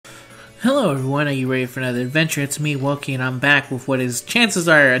Hello everyone, are you ready for another adventure? It's me, Wookie, and I'm back with what is, chances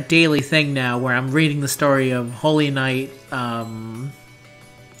are, a daily thing now, where I'm reading the story of Holy Night, of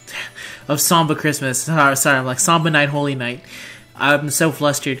Samba Christmas. Sorry, I'm like, Samba Night, Holy Night. I'm so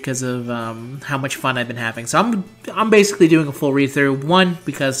flustered because of how much fun I've been having. So I'm basically doing a full read-through. One,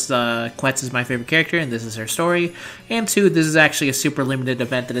 because Quetz is my favorite character, and this is her story. And two, this is actually a super limited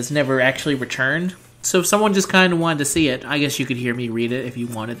event that has never actually returned. So if someone just kind of wanted to see it, I guess you could hear me read it if you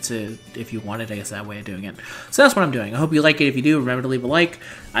wanted to. If you wanted, I guess, that way of doing it. So that's what I'm doing. I hope you like it. If you do, remember to leave a like.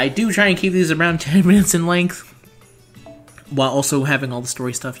 I do try and keep these around 10 minutes in length, while also having all the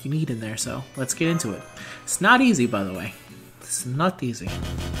story stuff you need in there. So let's get into it. It's not easy, by the way. It's not easy.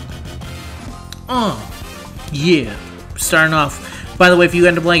 Oh, yeah. Starting off. By the way, if you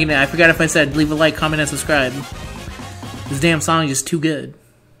end up liking it, I forgot if I said leave a like, comment, and subscribe. This damn song is too good.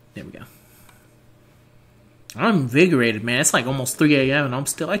 There we go. I'm invigorated, man. It's like almost 3 a.m. and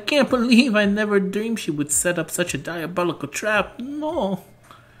I can't believe I never dreamed she would set up such a diabolical trap. No.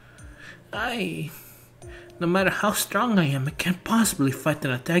 No matter how strong I am, I can't possibly fight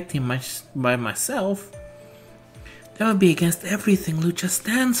an attack team by myself. That would be against everything Lucha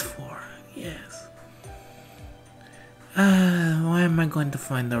stands for. Yes. Why am I going to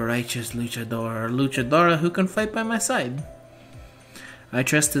find the righteous luchador or luchadora who can fight by my side? I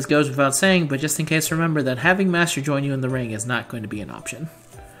trust this goes without saying, but just in case, remember that having Master join you in the ring is not going to be an option.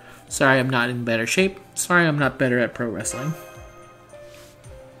 Sorry I'm not in better shape. Sorry I'm not better at pro wrestling.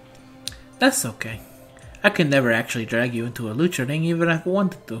 That's okay. I could never actually drag you into a lucha ring even if I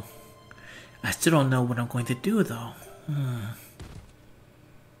wanted to. I still don't know what I'm going to do, though.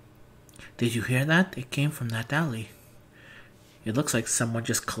 Did you hear that? It came from that alley. It looks like someone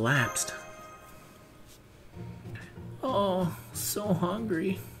just collapsed. Oh, so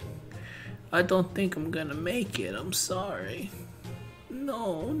hungry. I don't think I'm gonna make it. I'm sorry.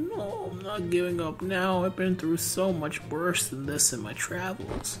 No, I'm not giving up now. I've been through so much worse than this in my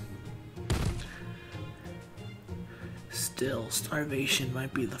travels. Still, starvation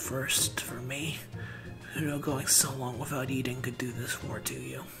might be the first for me. You know, going so long without eating could do this more to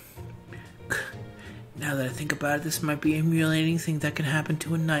you. Now that I think about it, this might be a humiliating thing that can happen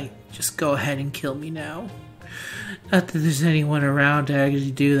to a knight. Just go ahead and kill me now. Not that there's anyone around to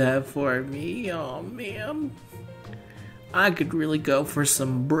actually do that for me. Oh man, I could really go for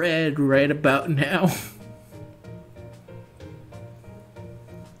some bread right about now.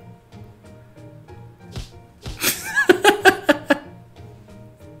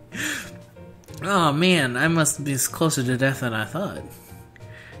 Oh man, I must be closer to death than I thought.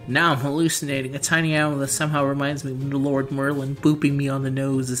 Now I'm hallucinating. A tiny animal that somehow reminds me of Lord Merlin booping me on the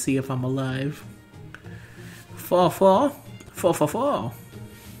nose to see if I'm alive. Fall.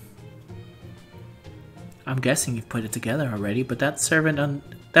 I'm guessing you've put it together already, but that's a servant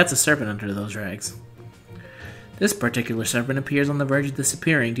under those rags. This particular servant appears on the verge of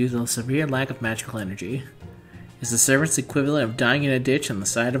disappearing due to a severe lack of magical energy. It's the servant's equivalent of dying in a ditch on the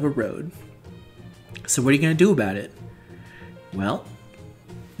side of a road. So what are you going to do about it? Well,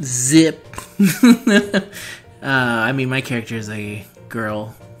 zip. I mean, my character is a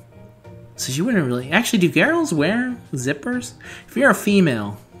girl. So you wouldn't really... Actually, do girls wear zippers? If you're a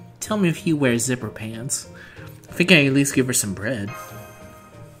female, tell me if you wear zipper pants. I think I can at least give her some bread.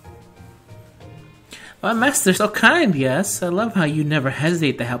 Well, Master, so kind, yes. I love how you never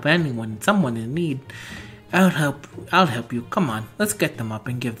hesitate to help someone in need. I'll help you. Come on, let's get them up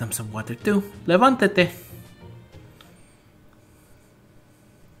and give them some water too. Levántate.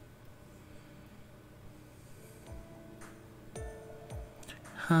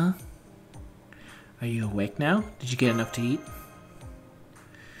 Huh? Are you awake now? Did you get enough to eat?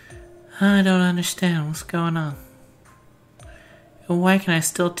 I don't understand what's going on. Why can I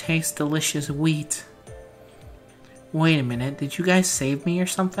still taste delicious wheat? Wait a minute, did you guys save me or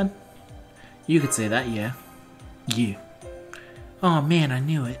something? You could say that, yeah. Yeah. Oh man, I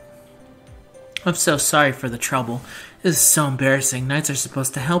knew it. I'm so sorry for the trouble. This is so embarrassing. Knights are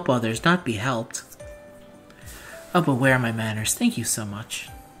supposed to help others, not be helped. Oh, but where are my manners? Thank you so much.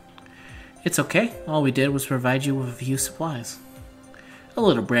 It's okay. All we did was provide you with a few supplies. A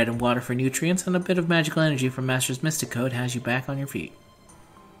little bread and water for nutrients, and a bit of magical energy from Master's Mystic Code has you back on your feet.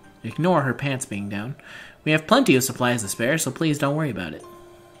 Ignore her pants being down. We have plenty of supplies to spare, so please don't worry about it.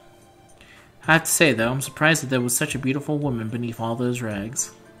 I have to say, though, I'm surprised that there was such a beautiful woman beneath all those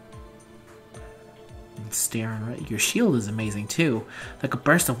rags. I'm staring right. Your shield is amazing, too. Like a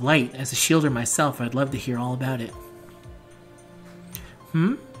burst of light. As a shielder myself, I'd love to hear all about it.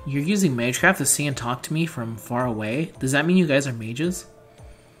 You're using magecraft to see and talk to me from far away? Does that mean you guys are mages?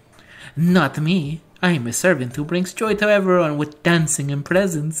 Not me. I am a servant who brings joy to everyone with dancing and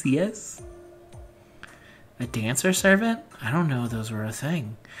presents, yes? A dancer servant? I don't know those were a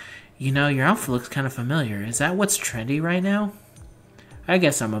thing. You know, your outfit looks kind of familiar. Is that what's trendy right now? I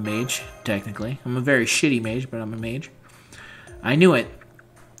guess I'm a mage, technically. I'm a very shitty mage, but I'm a mage. I knew it.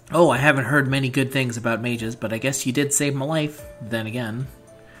 Oh, I haven't heard many good things about mages, but I guess you did save my life. Then again.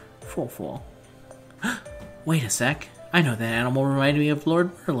 Fool. Wait a sec. I know that animal reminded me of Lord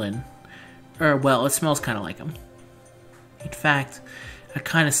Merlin. Well, it smells kind of like him. In fact, I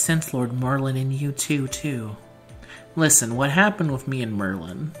kind of sense Lord Merlin in you too. Listen, what happened with me and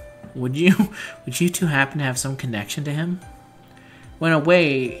Merlin? Would you two happen to have some connection to him? When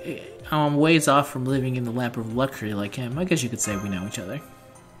I'm ways off from living in the lap of luxury like him, I guess you could say we know each other.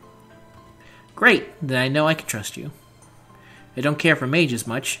 Great, then I know I can trust you. I don't care for mages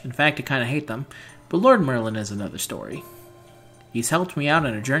much, in fact I kinda hate them, but Lord Merlin is another story. He's helped me out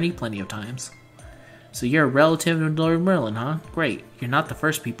on a journey plenty of times. So you're a relative of Lord Merlin, huh? Great, you're not the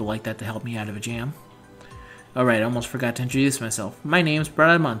first people like that to help me out of a jam. Alright, I almost forgot to introduce myself. My name's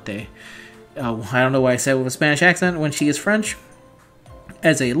Bradamante. I don't know why I said it with a Spanish accent when she is French.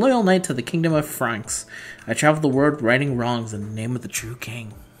 As a loyal knight to the kingdom of France, I travel the world righting wrongs in the name of the true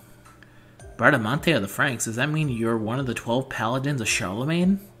king. Bradamante of the Franks, does that mean you're one of the 12 paladins of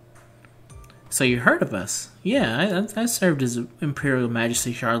Charlemagne? So you heard of us? Yeah, I served as Imperial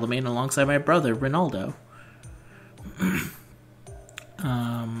Majesty Charlemagne alongside my brother, Ronaldo.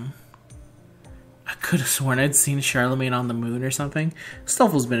 I could have sworn I'd seen Charlemagne on the moon or something.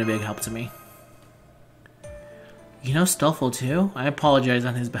 Stoffel's been a big help to me. You know Stoffel too? I apologize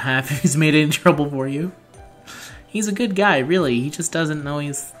on his behalf if he's made any trouble for you. He's a good guy, really. He just doesn't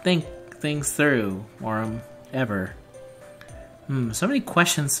know think things through, or ever. So many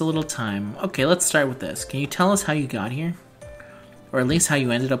questions, so little time. Okay, let's start with this. Can you tell us how you got here? Or at least how you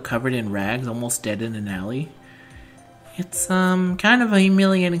ended up covered in rags, almost dead in an alley? It's, kind of a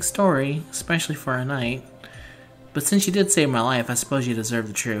humiliating story, especially for a knight. But since you did save my life, I suppose you deserve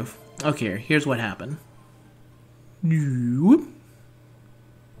the truth. Okay, here's what happened. I've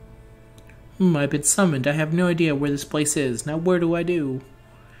been summoned. I have no idea where this place is. Now what do I do?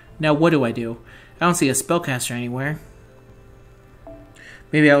 I don't see a spellcaster anywhere.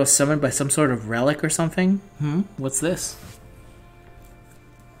 Maybe I was summoned by some sort of relic or something? What's this?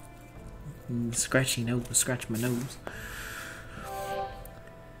 Scratch my nose.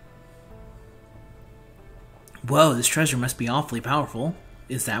 Whoa, this treasure must be awfully powerful.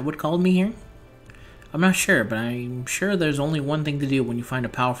 Is that what called me here? I'm not sure, but I'm sure there's only one thing to do when you find a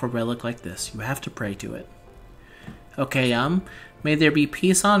powerful relic like this. You have to pray to it. Okay, may there be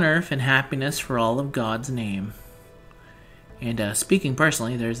peace on earth and happiness for all of God's name. And, speaking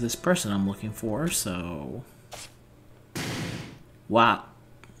personally, there's this person I'm looking for, so... Wow.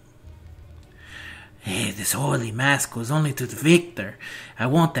 Hey, this holy mask was only to the victor. I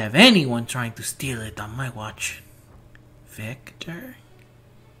won't have anyone trying to steal it on my watch. Victor?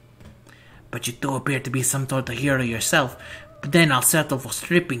 But you do appear to be some sort of hero yourself, but then I'll settle for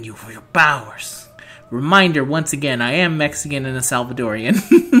stripping you for your powers. Reminder, once again, I am Mexican and a Salvadorian,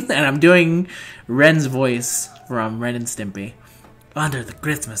 and I'm doing Ren's voice from Ren and Stimpy. Under the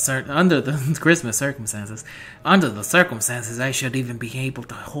Christmas circumstances, I should even be able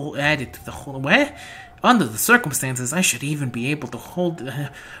to hold added to the whole. What? Under the circumstances, I should even be able to hold.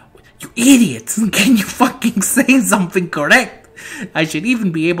 You idiot! Can you fucking say something correct? I should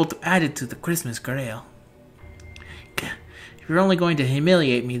even be able to add it to the Christmas Grail. If you're only going to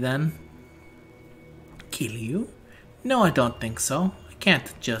humiliate me, then. Kill you? No, I don't think so. I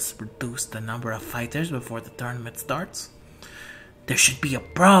can't just reduce the number of fighters before the tournament starts. There should be a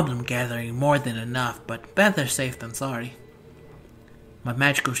problem gathering more than enough, but better safe than sorry. My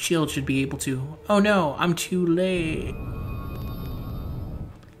magical shield should be able to... Oh no, I'm too late.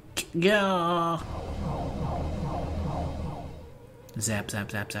 Yeah. Zap,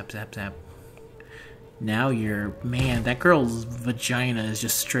 zap, zap, zap, zap, zap. Now you're... Man, that girl's vagina is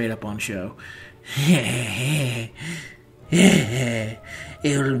just straight up on show. It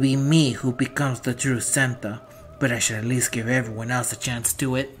will be me who becomes the true Santa, but I should at least give everyone else a chance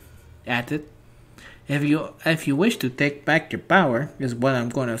to it. At it. If you wish to take back your power, is what I'm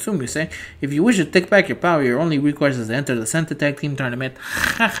going to assume you say. If you wish to take back your power, your only recourse is to enter the Santa Tag Team Tournament.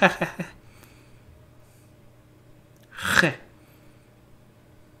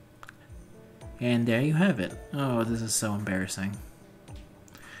 And there you have it. Oh, this is so embarrassing.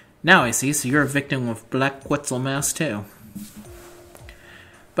 Now I see, so you're a victim of Black Quetzalmask too.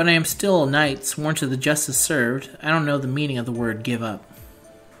 But I am still a knight, sworn to the justice served. I don't know the meaning of the word give up.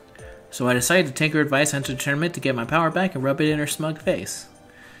 So I decided to take her advice, enter the tournament to get my power back and rub it in her smug face.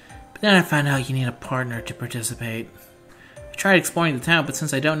 Then I found out you need a partner to participate. I tried exploring the town, but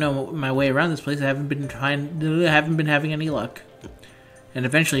since I don't know my way around this place, I haven't been having any luck. And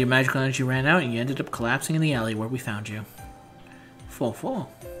eventually your magical energy ran out and you ended up collapsing in the alley where we found you. Fo.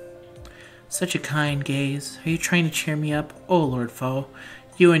 Such a kind gaze. Are you trying to cheer me up? Oh, Lord Fo.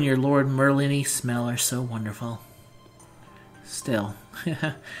 You and your Lord Merlin-y smell are so wonderful. Still,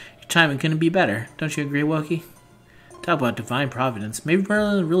 your timing couldn't be better. Don't you agree, Wokey? Talk about divine providence. Maybe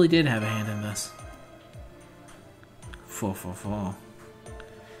Merlin really did have a hand in this. Fo.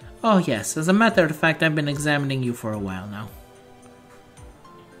 Oh yes, as a matter of fact, I've been examining you for a while now.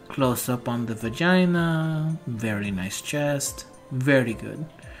 Close up on the vagina. Very nice chest. Very good.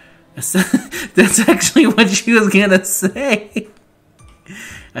 That's actually what she was gonna say.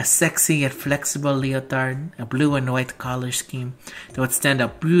 A sexy yet flexible leotard, a blue and white collar scheme that would stand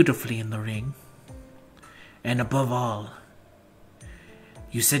out beautifully in the ring. And above all,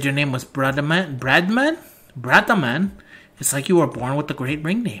 you said your name was Bradman? Brataman? It's like you were born with the great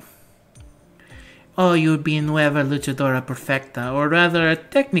ring name. Oh, you would be Nueva Luchadora Perfecta, or rather a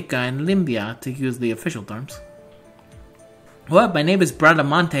Técnica en Limpia, to use the official terms. What? My name is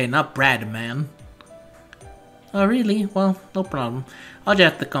Bradamante, not Bradman. Oh, really? Well, no problem. I'll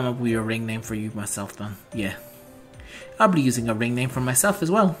just have to come up with a ring name for you myself then. Yeah. I'll be using a ring name for myself as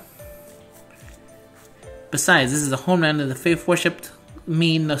well. Besides, this is the homeland of the faith worshipped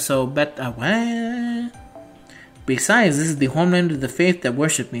me, so what? Besides, this is the homeland of the faith that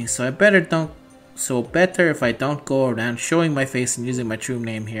worship me, so better if I don't go around showing my face and using my true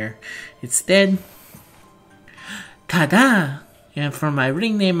name here. Instead, tada! And for my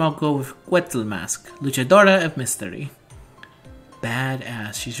ring name, I'll go with Quetzalmask, Luchadora of Mystery.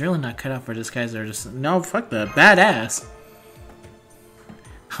 Badass. She's really not cut out for disguise or just... No, fuck that. Badass.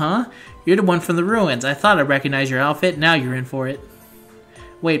 Huh? You're the one from the ruins. I thought I recognized your outfit. Now you're in for it.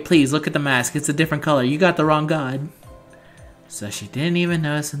 Wait, please, look at the mask. It's a different color. You got the wrong god. So she didn't even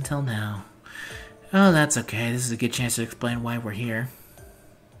notice until now. Oh, that's okay. This is a good chance to explain why we're here.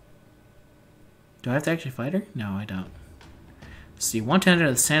 Do I have to actually fight her? No, I don't. So you want to enter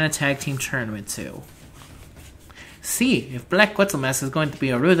the Santa Tag Team Tournament too. See, if Black Quetzalmask is going to be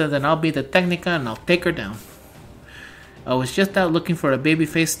Aruda, then I'll be the Technica and I'll take her down. I was just out looking for a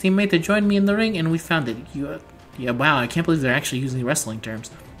babyface teammate to join me in the ring, and we found it. Yeah, wow, I can't believe they're actually using wrestling terms.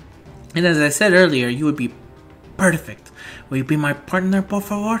 And as I said earlier, you would be perfect. Will you be my partner, por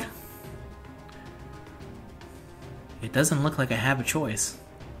favor? It doesn't look like I have a choice.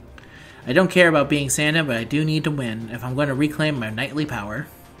 I don't care about being Santa, but I do need to win if I'm going to reclaim my knightly power.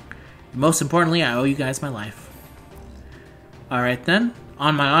 Most importantly, I owe you guys my life. Alright then,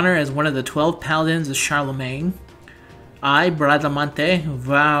 on my honor as one of the 12 paladins of Charlemagne, I, Bradamante,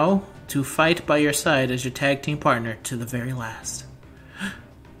 vow to fight by your side as your tag team partner to the very last.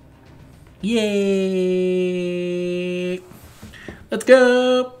 Yay! Let's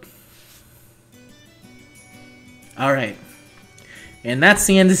go! Alright. And that's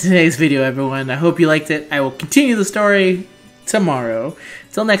the end of today's video, everyone. I hope you liked it. I will continue the story tomorrow.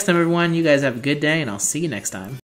 Till next time, everyone, you guys have a good day, and I'll see you next time.